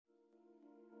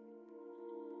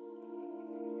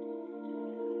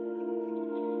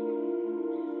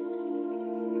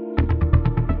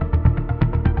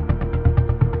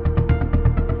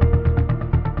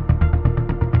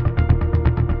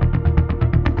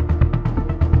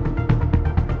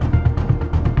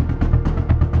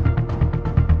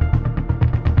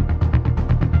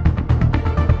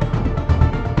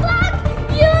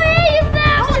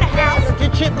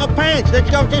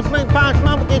this Flint Box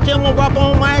Mama get you, I'm gonna rub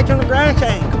on my ass on the grass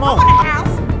tank. Come on. Go in the house.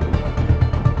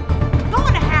 Go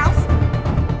in the house.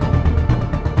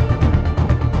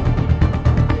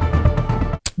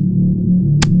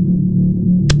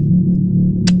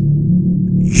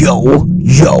 Yo.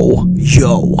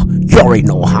 You already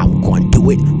know how I'm going to do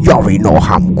it. You already know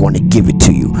how I'm going to give it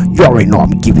to you. You already know I'm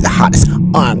going to give you the hottest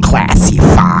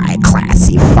classified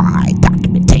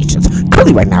documentations.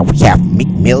 Currently right now we have Meek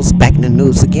Mill's back in the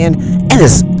news again, and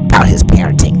it's about his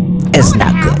parenting. It's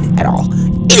not good at all.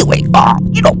 Anyway,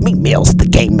 you know, Meek Mill's the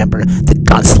gang member, the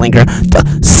gunslinger, the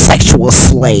sexual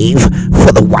slave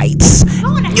for the whites.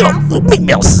 You know, Meek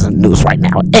Mill's is in the news right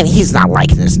now, and he's not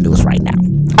liking this news right now.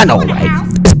 I know, right?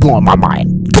 It's blowing my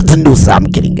mind. Because the news that I'm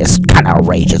getting is kind of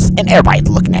outrageous. And everybody's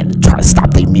looking at it and trying to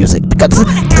stop their music. Because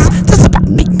this is about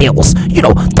Meek Mills. You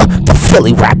know, the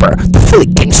Philly rapper, the Philly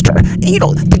gangster. And, you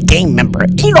know, the gang member.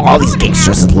 And, you know, all these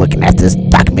gangsters is looking at this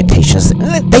documentation.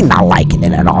 And they not liking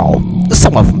it at all.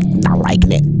 Some of them not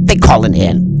liking it. They calling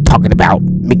in, talking about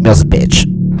Meek Mill's a bitch.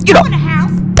 You know,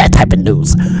 that type of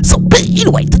news. So, but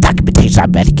anyway, the documentation I'm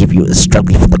about to give you is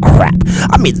strictly for the crap.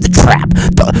 I mean, the trap,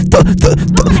 the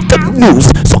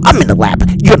news. So I'm in the lab,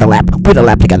 you're in the lab, we're in the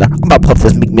lab together. I'm about to pull up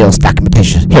this Meek Mill's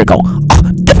documentation. Here we go.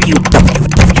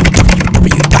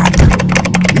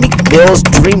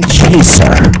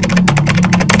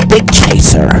 www.meekmillsdreamchaser. Big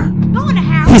Chaser.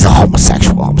 He's a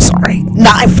homosexual, I'm sorry.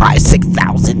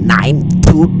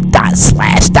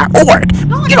 956,092.slash.org.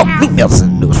 You know, Meek Mill's is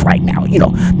in the news right now. You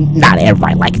know, not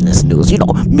everybody liking this news. You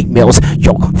know, Meek Mill's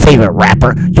your favorite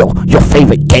rapper, your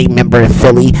favorite gay member in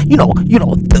Philly. You know,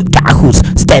 the guy who's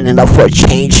standing up for a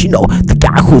change. You know, the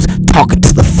guy who's talking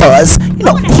to the fuzz. You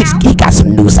know, he got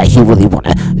some news that he really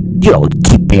wanna, you know,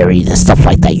 keep buried and stuff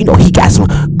like that. You know, he got some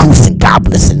goose and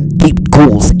goblins and deep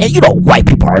ghouls, and you know, white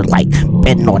people are like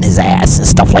betting on his ass and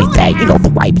stuff like that. You know, the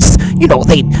whites, you know,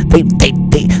 they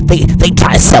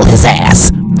try to sell his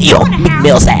ass. You know, Meek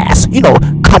Mill's ass. You know,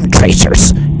 cum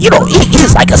tracers. You know,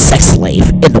 he's like a sex slave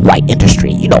in the white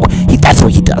industry. You know, that's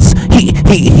what he does. He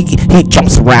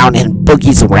jumps around and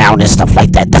boogies around and stuff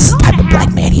like that. That's the type of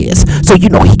black man he is. So you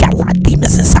know, he got a lot of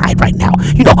demons inside right now.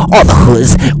 You know, all the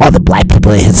hoods, all the black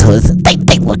people in his hoods, they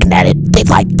looking at it. They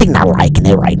not liking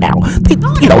it right now.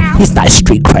 You know, he's not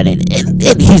street credit, and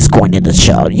he's going in the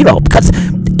show. You know, because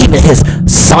even his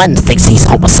son thinks he's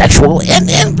homosexual, and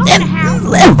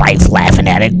everybody's laughing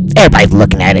at it. Everybody's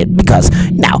looking at it because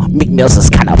now Meek Mill's is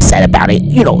kind of upset about it.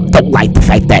 You know, don't like the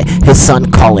fact that his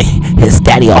son calling his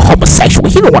daddy a homosexual.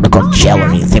 He don't want to go to jail or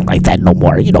anything like that no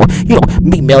more. You know,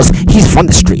 Meek Mill's, he's from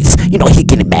the streets. You know, he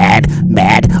getting mad,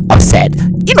 upset.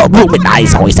 You know,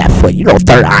 Illuminati's always that foot. You know,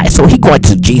 third eye. So he going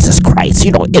to Jesus Christ.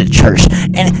 You know, in a church,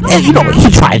 and you know, he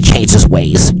trying to change his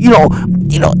ways. You know,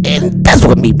 and that's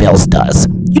what Meek Mill's does.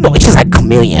 You know, he's like a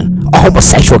chameleon, a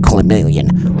homosexual chameleon.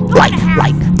 Like,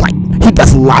 he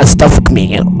does a lot of stuff for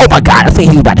chameleon. Oh my God, I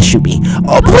think he's about to shoot me.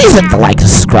 Oh, please hit the like and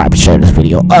subscribe and share this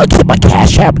video. Keep my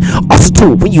cash app. Also,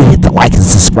 too, when you hit the like and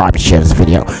subscribe and share this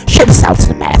video, share this out to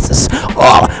the masses.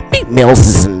 Meek Mill's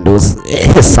is in the news.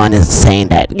 His son is saying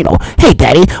that, you know, hey,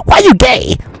 daddy, why you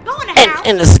gay?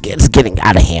 And it's getting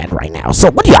out of hand right now. So,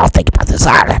 what do y'all think about this?